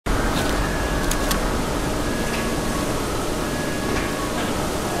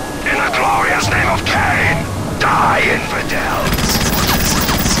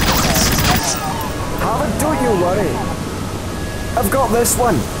But don't you worry. I've got this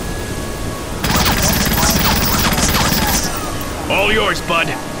one. All yours, bud.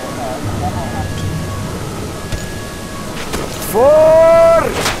 4!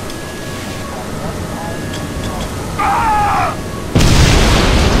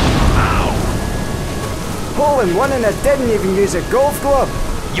 Hole in one and I didn't even use a golf club.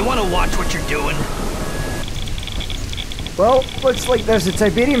 You want to watch what you're doing? Well, looks like there's a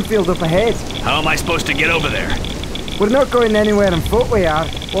Tiberium field up ahead. How am I supposed to get over there? We're not going anywhere on foot, we are.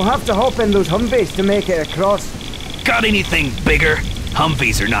 We'll have to hop in those Humvees to make it across. Got anything bigger?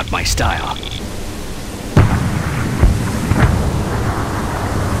 Humvees are not my style.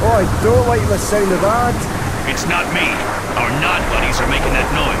 Oh, I don't like the sound of that. It's not me. Our knot buddies are making that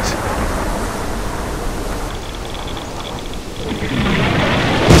noise.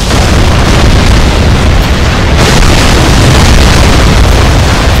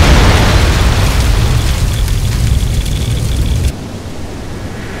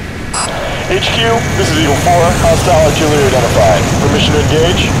 HQ, this is Eagle 4. Hostile artillery identified. Permission to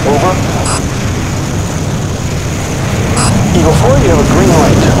engage. Over. Eagle 4, you have a green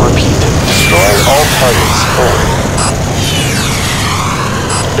light. Repeat. Destroy all targets. Over.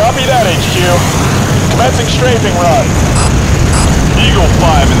 Copy that, HQ. Commencing strafing run. Eagle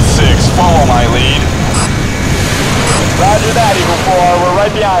 5 and 6, follow my lead. Roger that, Eagle 4. We're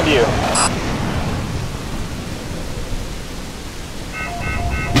right behind you.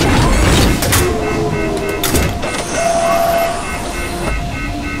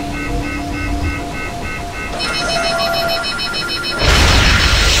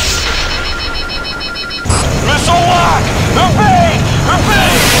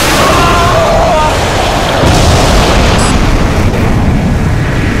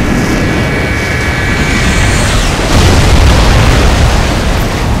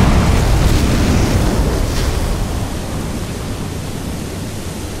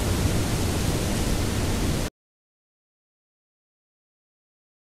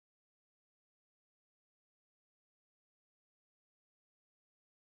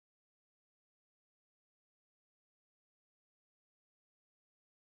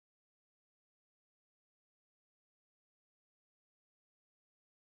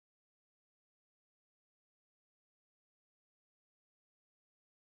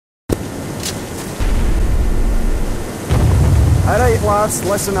 Alright lads,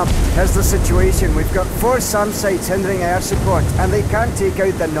 listen up. Here's the situation. We've got 4 SAM sites hindering air support, and they can't take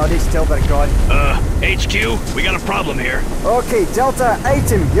out the noddies till they're gone. HQ, we got a problem here. Okay, Delta,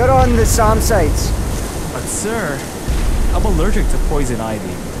 item, you're on the SAM sites. But sir, I'm allergic to poison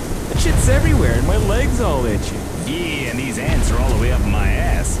ivy. That shit's everywhere and my legs all itchy. Yeah, and these ants are all the way up my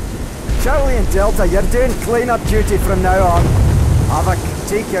ass. Charlie and Delta, you're doing clean-up duty from now on. Havoc,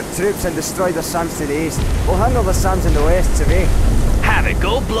 take your troops and destroy the SAMs to the east. We'll handle the SAMs in the west today. Have it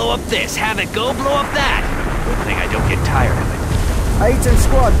go blow up this, have it go blow up that. Good thing I don't get tired of it. Item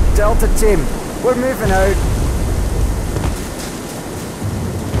squad, Delta team, we're moving out.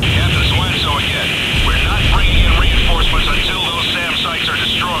 Captain Swanso again. We're not bringing in reinforcements until those SAM sites are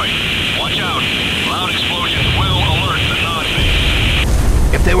destroyed. Watch out. Loud explosions will alert the Nod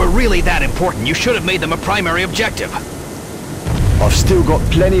base. If they were really that important, you should have made them a primary objective. I've still got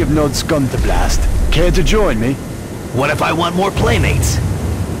plenty of Nod scum to blast. Care to join me? What if I want more playmates?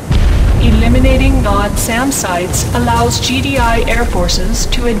 Eliminating Nod SAM sites allows GDI air forces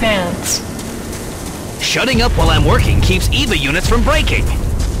to advance. Shutting up while I'm working keeps EVA units from breaking.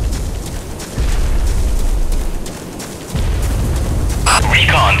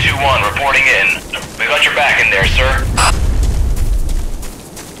 Recon 2-1 reporting in. We got your back in there, sir.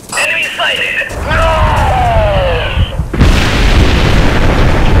 Enemy sighted! No!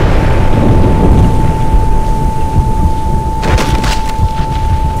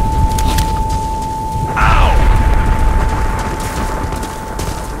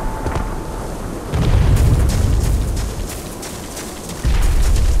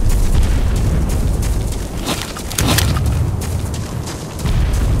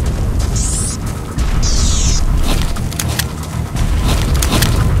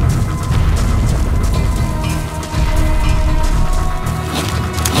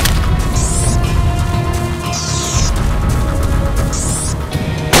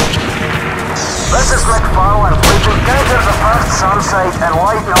 Site and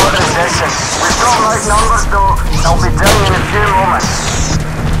light Nod resistance. We've got light numbers though. I'll be down in a few moments.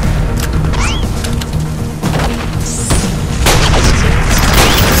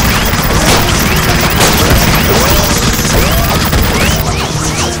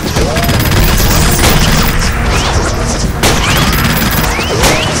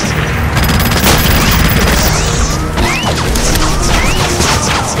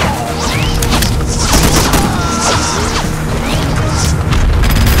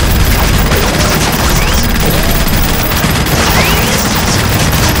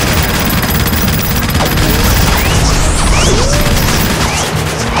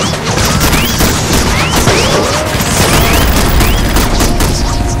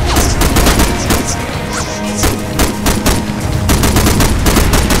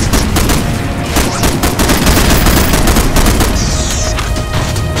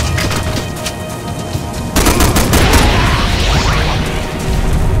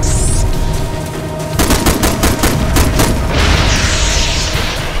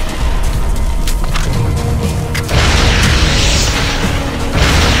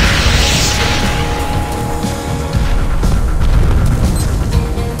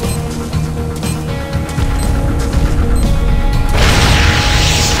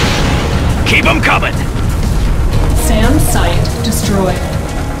 Keep them coming! SAM site destroyed.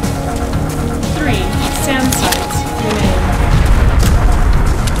 3 SAM sites remain.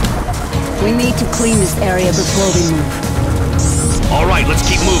 We need to clean this area before we move. All right, let's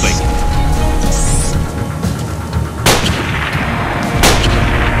keep moving.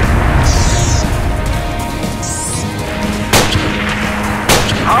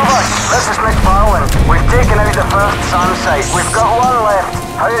 Albert, this is McFarlane. We've taken out the first SAM site. We've got one left.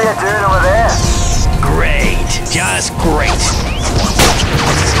 How are you doing over there? Great. Just great.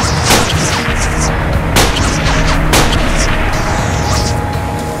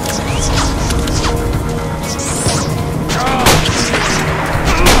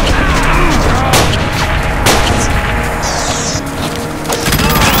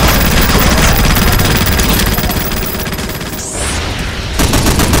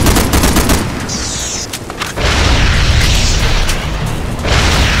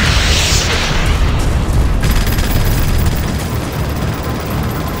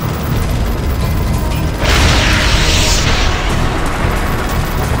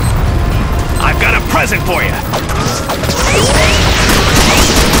 Present for you.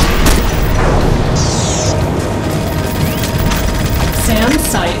 SAM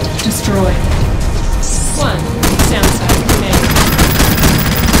site destroyed. 1 SAM site remaining.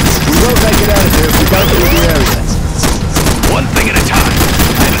 We won't make it out of here if we don't leave the area. One thing at a time.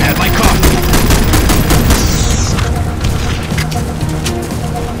 I haven't had my coffee.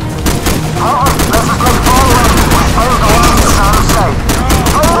 This is McFarlane. We found the last SAM site.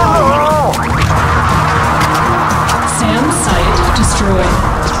 SAM site destroyed.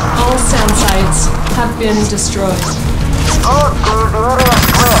 All SAM sites have been destroyed. Oh, dude, the area is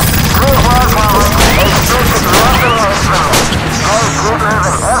clear. Great work, Marlon. Expected nothing less from you. Hey, keep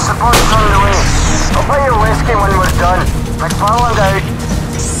moving. Air support's on the way. I'll buy your whiskey when we're done. McFarlane out.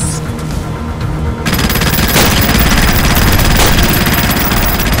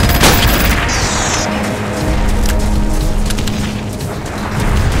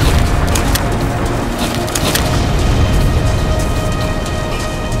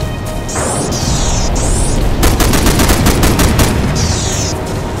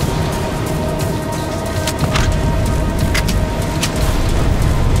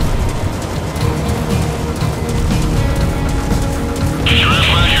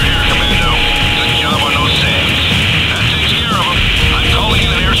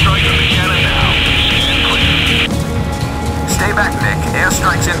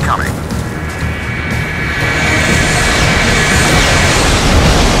 Airstrikes incoming.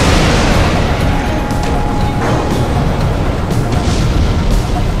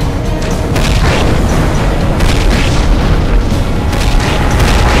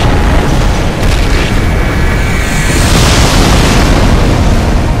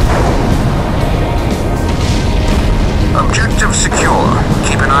 Objective secure.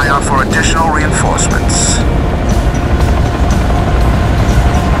 Keep an eye out for additional reinforcements.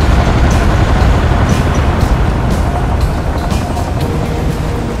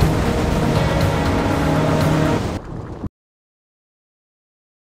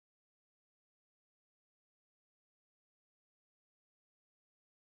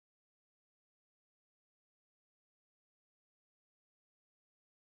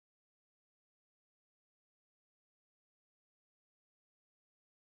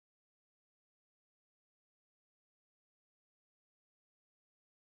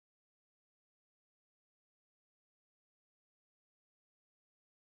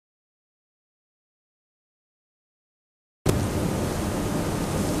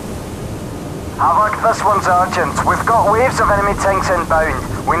 Havoc, this one's urgent. We've got waves of enemy tanks inbound.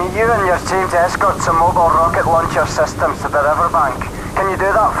 We need you and your team to escort some mobile rocket launcher systems to the riverbank. Can you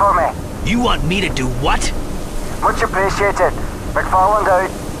do that for me? You want me to do what? Much appreciated. McFarlane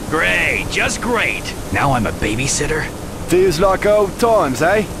out. Great, just great. Now I'm a babysitter? Feels like old times,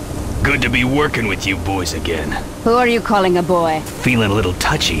 eh? Good to be working with you boys again. Who are you calling a boy? Feeling a little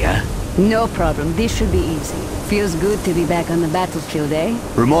touchy, huh? No problem. This should be easy. Feels good to be back on the battlefield, eh?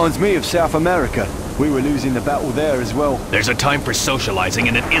 Reminds me of South America. We were losing the battle there as well. There's a time for socializing,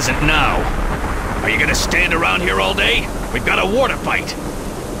 and it isn't now. Are you gonna stand around here all day? We've got a war to fight.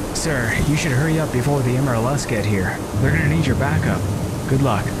 Sir, you should hurry up before the MRLS get here. They're gonna need your backup. Good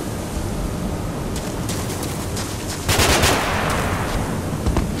luck.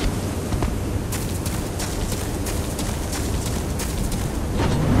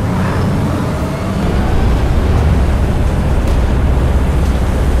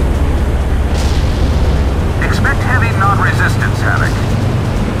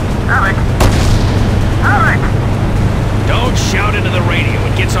 Don't shout into the radio,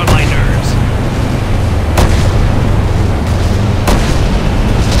 it gets on my nerves.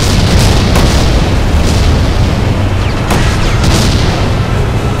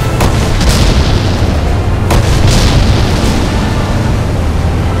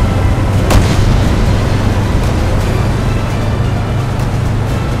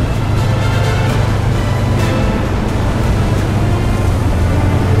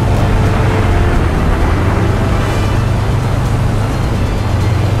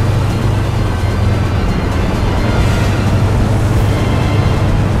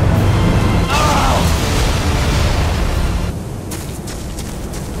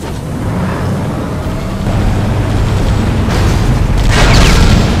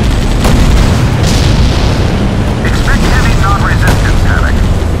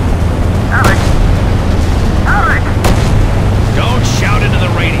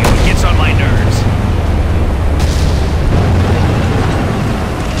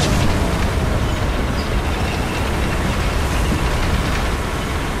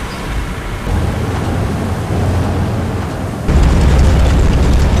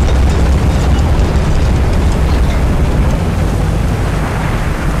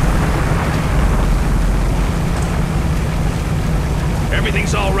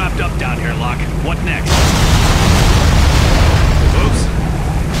 Everything's all wrapped up down here, Locke. What next? Oops.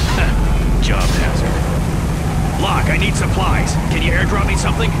 Job hazard. Locke, I need supplies. Can you airdrop me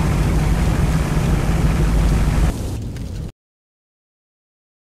something?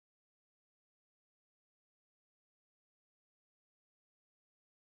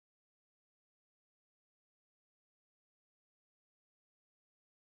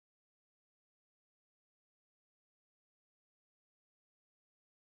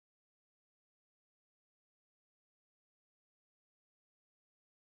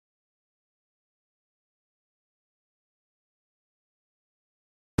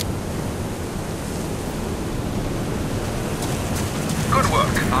 Good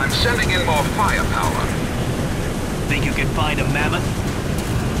work. I'm sending in more firepower. Think you can find a mammoth?